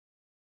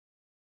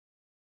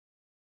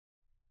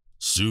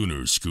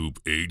Sooner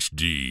Scoop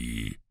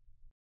HD.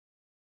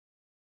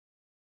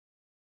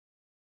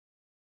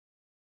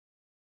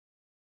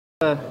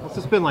 What's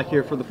this been like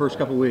here for the first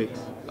couple weeks?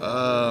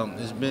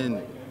 It's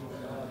been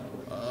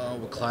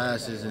with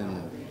classes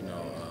and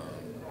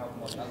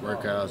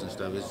workouts and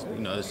stuff.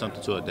 It's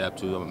something to adapt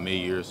to. I'm a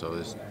mid-year, so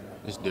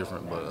it's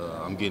different, but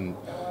I'm getting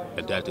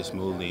adapted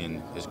smoothly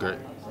and it's great.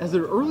 As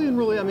an early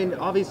enrollee, I mean,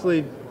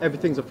 obviously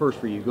everything's a first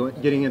for you.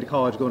 Getting into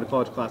college, going to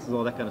college classes,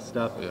 all that kind of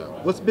stuff. Yeah.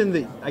 What's been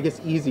the, I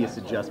guess, easiest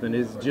adjustment?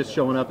 Is just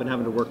showing up and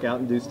having to work out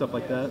and do stuff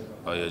like that?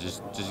 Oh yeah,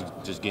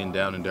 just getting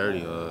down and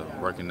dirty,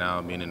 working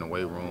out, being in the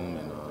weight room,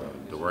 and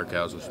the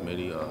workouts with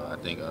Smitty. I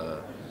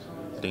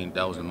think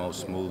that was the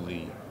most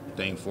smoothly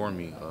thing for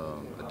me,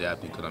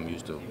 adapting, because I'm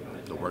used to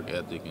the work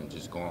ethic and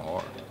just going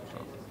hard. So.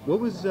 What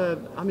was,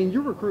 I mean,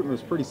 your recruitment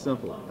was pretty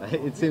simple.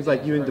 It seems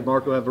like you and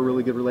DeMarco have a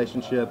really good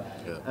relationship.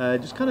 Yeah.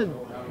 Just kind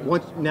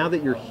of, now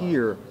that you're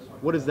here,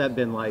 what has that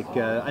been like?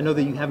 I know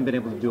that you haven't been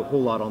able to do a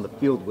whole lot on the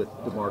field with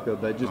DeMarco,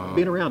 but just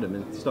being around him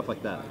and stuff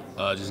like that.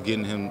 Just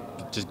getting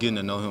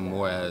to know him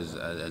more as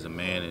a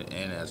man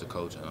and as a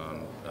coach.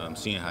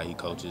 Seeing how he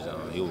coaches,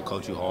 he will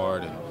coach you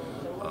hard, and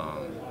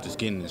just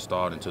getting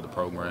installed into the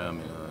program,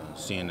 and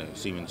seeing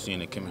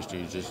the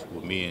chemistry just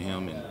with me and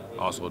him, and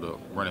also the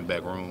running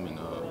back room, and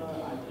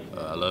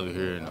I love it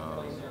here, and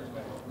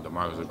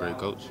DeMarco's a great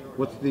coach.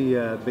 What's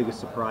the biggest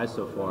surprise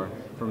so far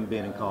from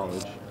being in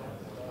college?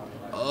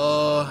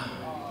 I'll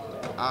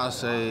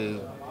say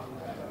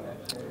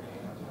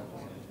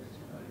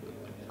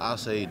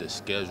the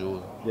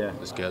schedule. Yeah.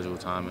 The schedule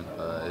timing.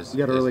 You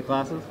got early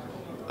classes?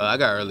 I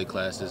got early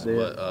classes, Yeah.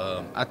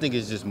 but I think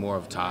it's just more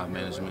of time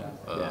management.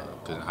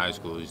 Because in high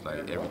school, it's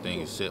like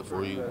everything is set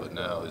for you, but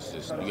now it's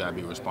just you gotta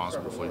be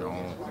responsible for your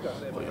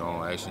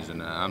own actions,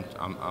 and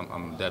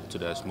I'm adapted to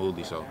that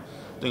smoothly. So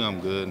I think I'm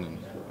good, and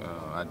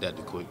I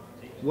adapted quick.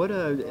 What,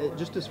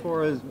 just as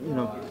far as,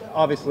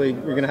 obviously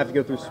you're going to have to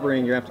go through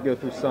spring, you have to go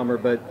through summer,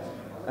 but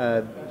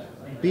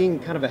being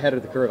kind of ahead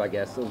of the curve, I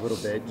guess, a little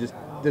bit, just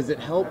does it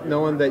help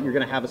knowing that you're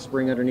going to have a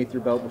spring underneath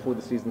your belt before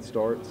the season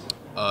starts?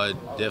 It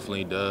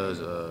definitely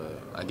does.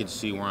 I get to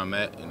see where I'm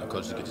at, and the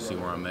coaches get to see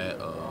where I'm at.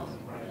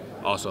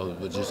 Also,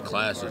 with just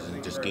classes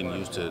and just getting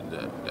used to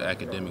the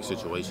academic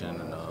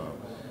situation, and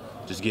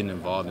just getting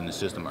involved in the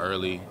system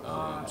early,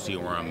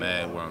 seeing where I'm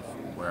at,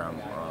 where I'm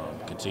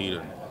continue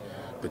to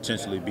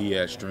potentially be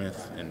at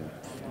strength and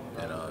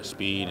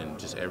speed and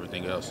just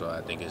everything else. So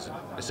I think it's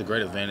a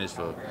great advantage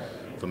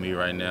for me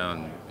right now,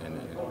 and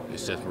it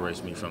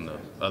separates me from the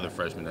other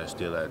freshmen that's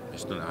still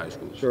in high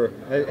school. Sure.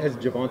 Has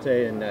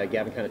Javonte and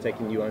Gavin kind of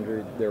taken you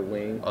under their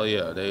wing? Oh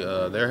yeah,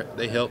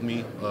 they help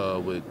me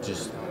with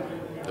just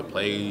the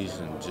plays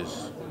and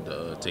just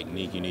the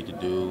technique you need to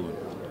do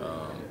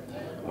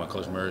when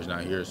Coach Murray's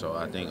not here. So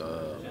I think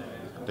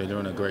they're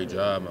doing a great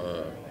job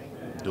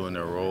doing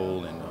their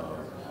role, and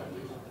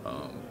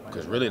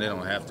because really they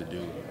don't have to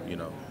do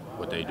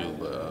what they do,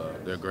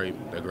 but they're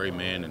great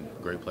men and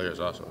great players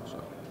also.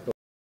 So.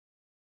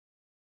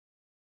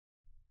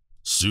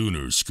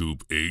 Sooner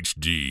Scoop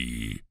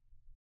HD.